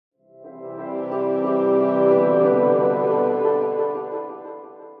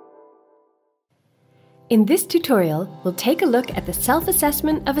In this tutorial, we'll take a look at the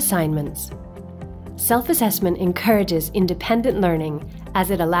self-assessment of assignments. Self-assessment encourages independent learning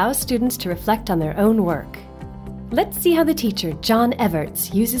as it allows students to reflect on their own work. Let's see how the teacher, John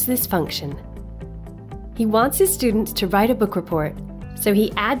Everts, uses this function. He wants his students to write a book report, so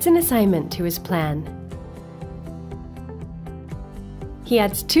he adds an assignment to his plan. He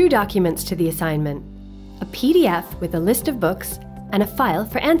adds two documents to the assignment, a PDF with a list of books and a file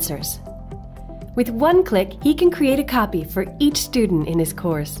for answers. With one click, he can create a copy for each student in his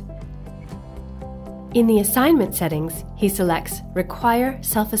course. In the assignment settings, he selects Require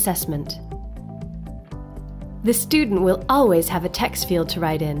Self-Assessment. The student will always have a text field to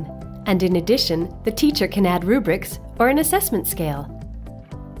write in, and in addition, the teacher can add rubrics or an assessment scale.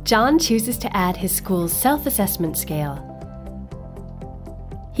 John chooses to add his school's self-assessment scale.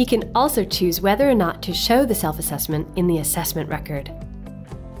 He can also choose whether or not to show the self-assessment in the assessment record.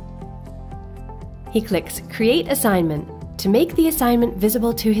 He clicks Create Assignment to make the assignment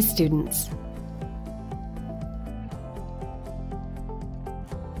visible to his students.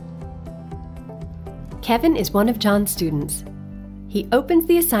 Kevin is one of John's students. He opens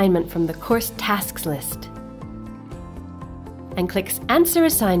the assignment from the course tasks list and clicks Answer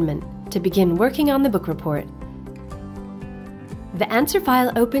Assignment to begin working on the book report. The answer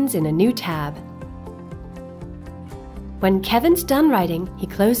file opens in a new tab. When Kevin's done writing, he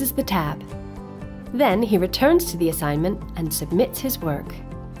closes the tab. Then he returns to the assignment and submits his work.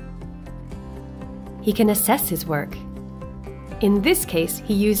 He can assess his work. In this case,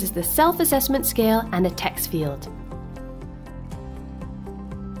 he uses the self-assessment scale and a text field.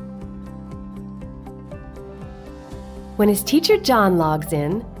 When his teacher John logs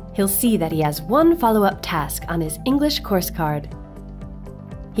in, he'll see that he has one follow-up task on his English course card.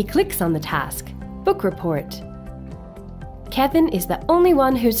 He clicks on the task, Book Report. Kevin is the only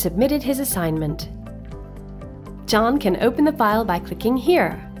one who's submitted his assignment. John can open the file by clicking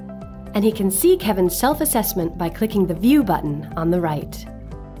here, and he can see Kevin's self-assessment by clicking the View button on the right.